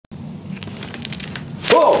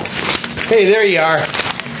Whoa! Hey, there you are.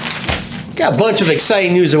 Got a bunch of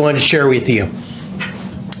exciting news I wanted to share with you.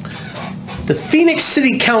 The Phoenix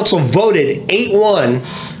City Council voted 8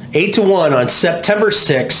 to 1 on September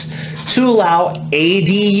 6th to allow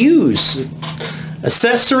ADUs.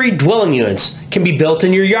 Accessory dwelling units can be built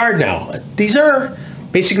in your yard now. These are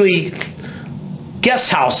basically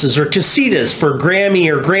guest houses or casitas for Grammy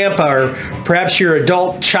or Grandpa or perhaps your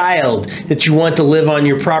adult child that you want to live on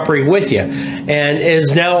your property with you. And it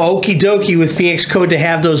is now okie dokie with Phoenix Code to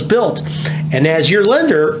have those built. And as your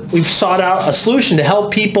lender, we've sought out a solution to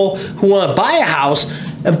help people who want to buy a house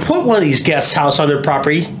and put one of these guest houses on their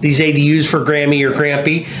property, these ADUs for Grammy or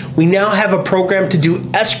Grampy. We now have a program to do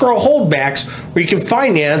escrow holdbacks where you can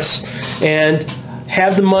finance and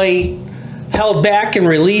have the money held back and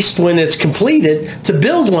released when it's completed to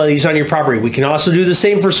build one of these on your property. We can also do the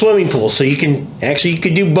same for swimming pools. So you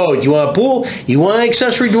could do both. You want a pool, you want an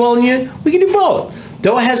accessory dwelling unit, we can do both.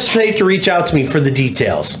 Don't hesitate to reach out to me for the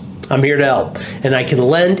details. I'm here to help, and I can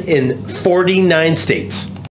lend in 49 states.